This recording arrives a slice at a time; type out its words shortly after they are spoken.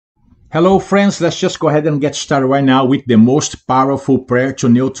Hello, friends. Let's just go ahead and get started right now with the most powerful prayer to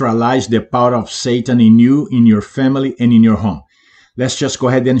neutralize the power of Satan in you, in your family, and in your home. Let's just go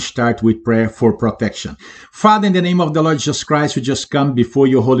ahead and start with prayer for protection. Father, in the name of the Lord Jesus Christ, we just come before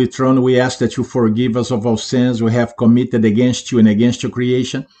your holy throne. We ask that you forgive us of all sins we have committed against you and against your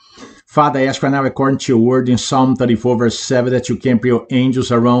creation. Father, I ask right now, according to your word in Psalm 34, verse 7, that you camp your angels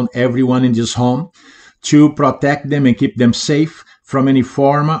around everyone in this home to protect them and keep them safe from any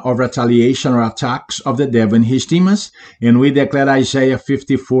form of retaliation or attacks of the devil and his demons. And we declare Isaiah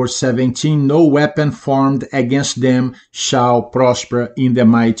 54:17, no weapon formed against them shall prosper in the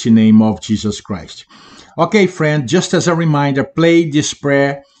mighty name of Jesus Christ. Okay, friend, just as a reminder, play this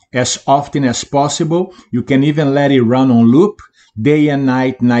prayer as often as possible. You can even let it run on loop, day and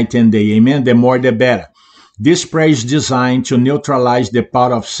night, night and day. Amen. The more, the better. This prayer is designed to neutralize the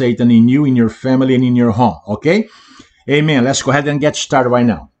power of Satan in you, in your family, and in your home. Okay? Amen. Let's go ahead and get started right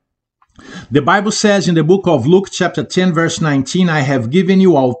now. The Bible says in the book of Luke chapter 10 verse 19, I have given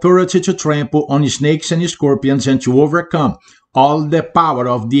you authority to trample on snakes and scorpions and to overcome all the power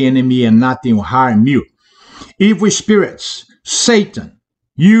of the enemy, and nothing will harm you. Evil spirits, Satan,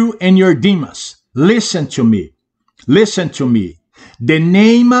 you and your demons, listen to me. Listen to me. The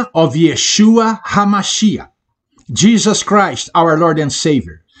name of Yeshua HaMashiach, Jesus Christ, our Lord and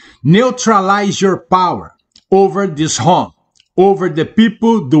Savior, neutralize your power over this home, over the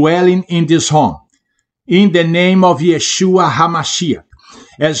people dwelling in this home. In the name of Yeshua HaMashiach.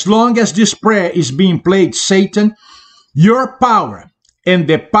 As long as this prayer is being played, Satan, your power and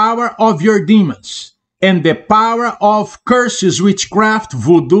the power of your demons and the power of curses, witchcraft,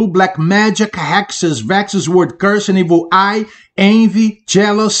 voodoo, black magic, hexes, vexes, word curse, and evil eye, envy,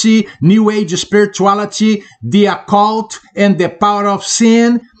 jealousy, new age spirituality, the occult, and the power of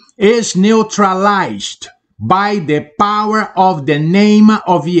sin is neutralized by the power of the name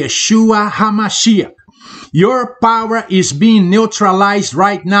of Yeshua HaMashiach. Your power is being neutralized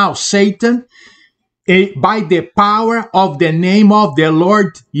right now, Satan, by the power of the name of the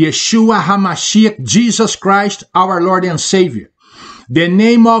Lord Yeshua HaMashiach, Jesus Christ, our Lord and Savior. The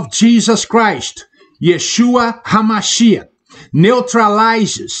name of Jesus Christ, Yeshua HaMashiach,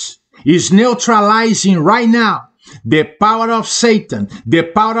 is neutralizing right now the power of Satan, the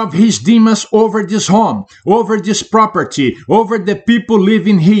power of his demons over this home, over this property, over the people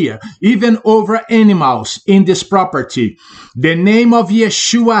living here, even over animals in this property. The name of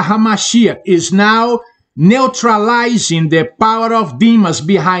Yeshua HaMashiach is now neutralizing the power of demons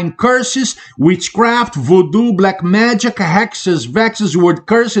behind curses, witchcraft, voodoo, black magic, hexes, vexes, word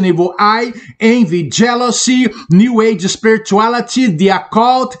curse, and evil eye, envy, jealousy, new age spirituality, the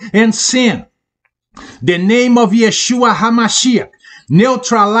occult, and sin. The name of Yeshua HaMashiach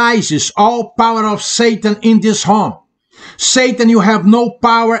neutralizes all power of Satan in this home. Satan, you have no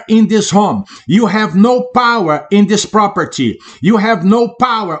power in this home. You have no power in this property. You have no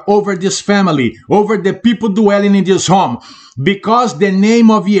power over this family, over the people dwelling in this home, because the name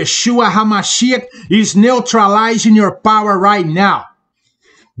of Yeshua HaMashiach is neutralizing your power right now.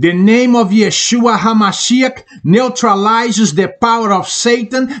 The name of Yeshua HaMashiach neutralizes the power of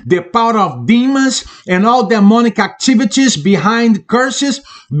Satan, the power of demons, and all demonic activities behind curses,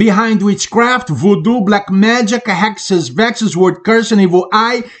 behind witchcraft, voodoo, black magic, hexes, vexes, word curse, and evil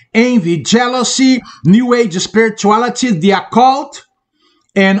eye, envy, jealousy, new age spirituality, the occult,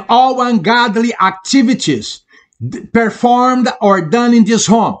 and all ungodly activities performed or done in this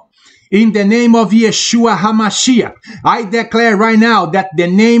home. In the name of Yeshua HaMashiach, I declare right now that the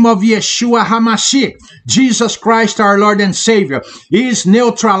name of Yeshua HaMashiach, Jesus Christ, our Lord and Savior, is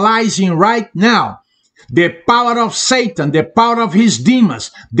neutralizing right now the power of Satan, the power of his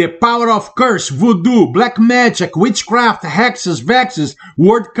demons, the power of curse, voodoo, black magic, witchcraft, hexes, vexes,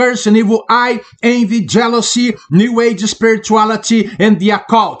 word curse, and evil eye, envy, jealousy, new age spirituality, and the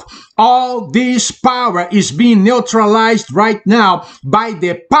occult. All this power is being neutralized right now by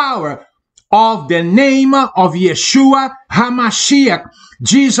the power of the name of Yeshua HaMashiach,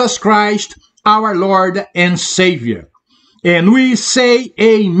 Jesus Christ, our Lord and Savior. And we say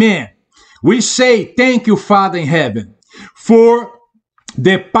amen. We say thank you, Father in heaven, for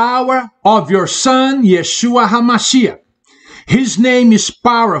the power of your Son, Yeshua HaMashiach. His name is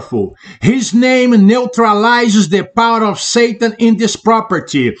powerful. His name neutralizes the power of Satan in this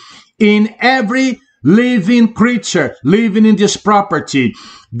property, in every living creature living in this property.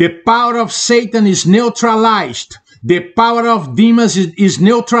 The power of Satan is neutralized. The power of demons is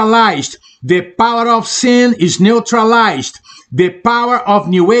neutralized. The power of sin is neutralized. The power of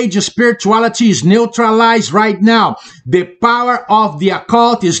New Age spirituality is neutralized right now. The power of the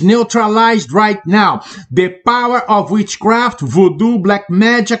occult is neutralized right now. The power of witchcraft, voodoo, black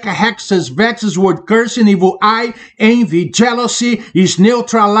magic, hexes, vexes, word cursing, evil eye, envy, jealousy is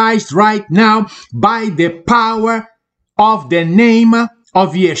neutralized right now by the power of the name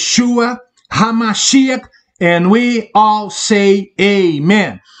of Yeshua HaMashiach, and we all say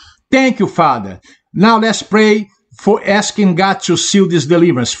amen. Thank you, Father. Now let's pray for asking God to seal this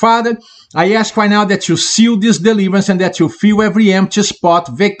deliverance. Father, I ask right now that you seal this deliverance and that you fill every empty spot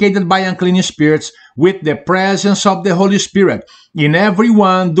vacated by unclean spirits with the presence of the Holy Spirit in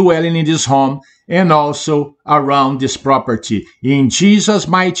everyone dwelling in this home and also around this property. In Jesus'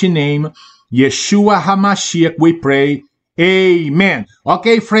 mighty name, Yeshua HaMashiach, we pray. Amen.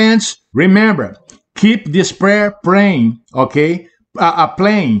 Okay, friends, remember, keep this prayer praying, okay?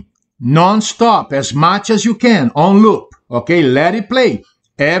 Playing non-stop as much as you can on loop, okay? Let it play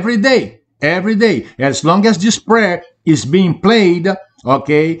every day, as long as this prayer is being played,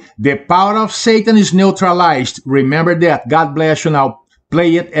 okay? The power of Satan is neutralized. Remember that. God bless you. Now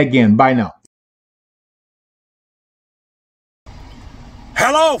play it again. Bye now.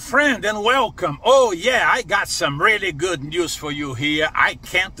 Hello, friend, and welcome. Oh yeah, I got some really good news for you here. I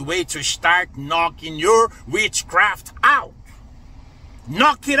can't wait to start knocking your witchcraft out.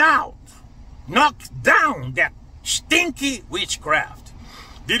 Knock it out. Knock down that stinky witchcraft.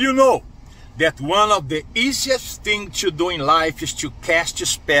 Did you know that one of the easiest things to do in life is to cast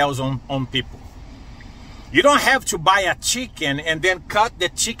spells on people? You don't have to buy a chicken and then cut the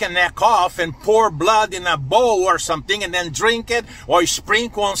chicken neck off and pour blood in a bowl or something and then drink it or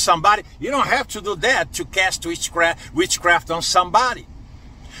sprinkle on somebody. You don't have to do that to cast witchcraft on somebody.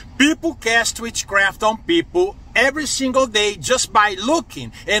 People cast witchcraft on people every single day just by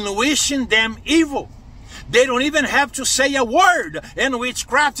looking and wishing them evil. They don't even have to say a word, and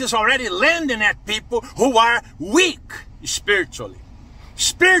witchcraft is already landing at people who are weak spiritually.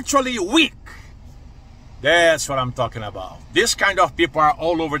 Spiritually weak. That's what I'm talking about. This kind of people are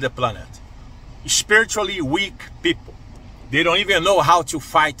all over the planet. Spiritually weak people. They don't even know how to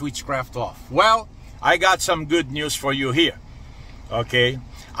fight witchcraft off. Well, I got some good news for you here. Okay?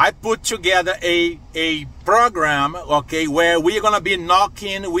 I put together a program, okay, where we're going to be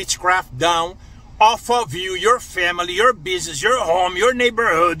knocking witchcraft down off of you, your family, your business, your home, your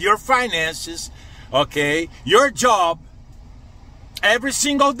neighborhood, your finances, okay, your job, every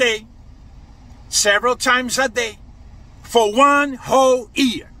single day, several times a day, for 1 whole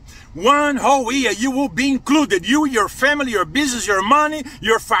year. 1 whole year you will be included. You, your family, your business, your money,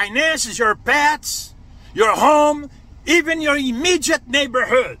 your finances, your pets, your home, even your immediate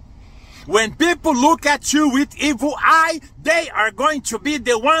neighborhood. When people look at you with evil eye, they are going to be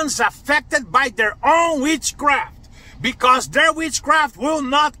the ones affected by their own witchcraft. Because their witchcraft will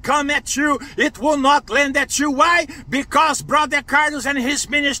not come at you. It will not land at you. Why? Because Brother Carlos and his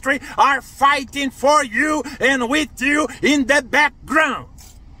ministry are fighting for you and with you in the background.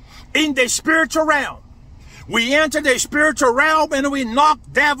 In the spiritual realm. We enter the spiritual realm and we knock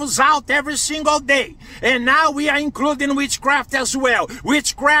devils out every single day. And now we are including witchcraft as well.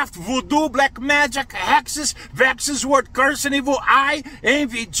 Witchcraft, voodoo, black magic, hexes, vexes, word cursing, evil eye,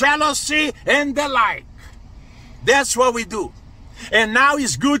 envy, jealousy, and the like. That's what we do. And now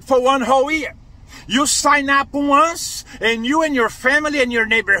it's good for 1 whole year. You sign up once, and you and your family and your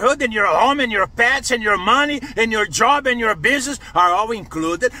neighborhood and your home and your pets and your money and your job and your business are all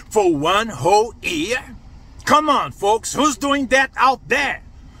included for 1 whole year. Come on, folks. Who's doing that out there?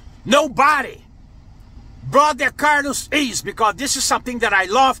 Nobody. Brother Carlos is, because this is something that I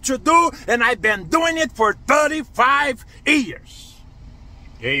love to do, and I've been doing it for 35 years.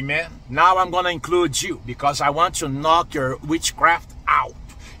 Amen. Now I'm going to include you, because I want to knock your witchcraft out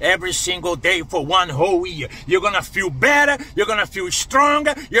every single day for 1 whole year. You're going to feel better. You're going to feel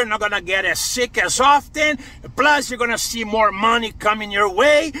stronger. You're not going to get as sick as often. Plus, you're going to see more money coming your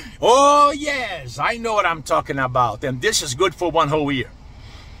way. Oh, yes. I know what I'm talking about. And this is good for 1 whole year.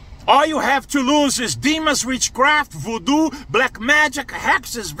 All you have to lose is demons, witchcraft, voodoo, black magic,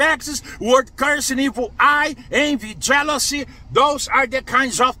 hexes, vexes, word cursing, evil eye, envy, jealousy. Those are the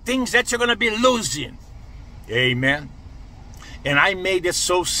kinds of things that you're going to be losing. Amen. And I made it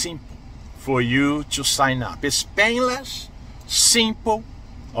so simple for you to sign up. It's painless, simple,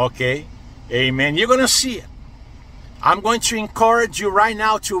 okay? Amen. You're going to see it. I'm going to encourage you right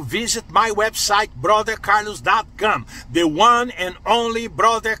now to visit my website, brothercarlos.com. The one and only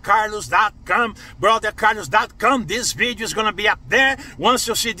brothercarlos.com. Brothercarlos.com. This video is going to be up there. Once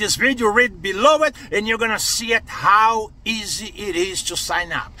you see this video, read below it, and you're going to see it how easy it is to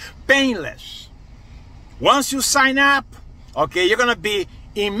sign up. Painless. Once you sign up, Okay, you're going to be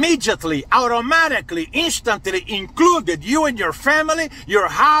immediately, automatically, instantly included. You and your family, your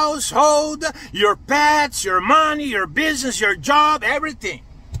household, your pets, your money, your business, your job, everything.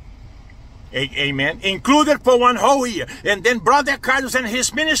 Amen. Included for 1 whole year. And then Brother Carlos and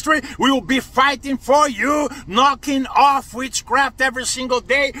his ministry will be fighting for you, knocking off witchcraft every single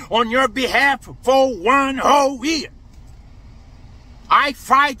day on your behalf for 1 whole year. I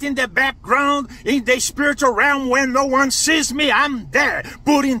fight in the background, in the spiritual realm when no one sees me. I'm there,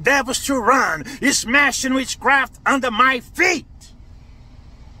 putting devils to run, smashing witchcraft under my feet.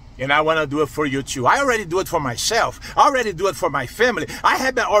 And I want to do it for you too. I already do it for myself. I already do it for my family. I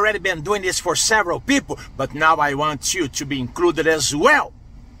have already been doing this for several people. But now I want you to be included as well,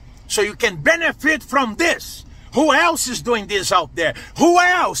 so you can benefit from this. Who else is doing this out there? Who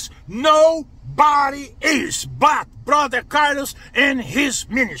else? Nobody is but Brother Carlos and his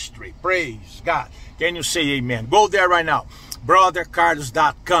ministry. Praise God. Can you say amen? Go there right now.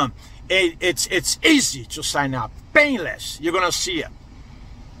 BrotherCarlos.com. It's easy to sign up. Painless. You're going to see it.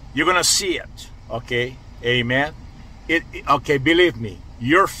 You're going to see it. Okay? Amen? Okay, believe me.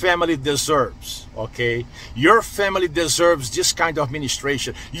 Your family deserves, okay? Your family deserves this kind of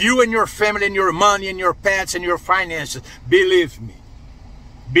ministration. You and your family and your money and your pets and your finances. Believe me.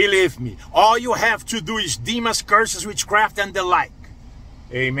 Believe me. All you have to do is demons, curses, witchcraft, and the like.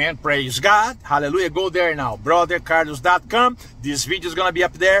 Amen. Praise God. Hallelujah. Go there now. BrotherCarlos.com. This video is going to be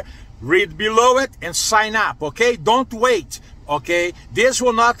up there. Read below it and sign up, okay? Don't wait, okay? This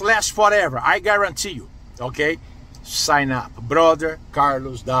will not last forever. I guarantee you, okay? Sign up.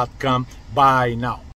 BrotherCarlos.com. Bye now.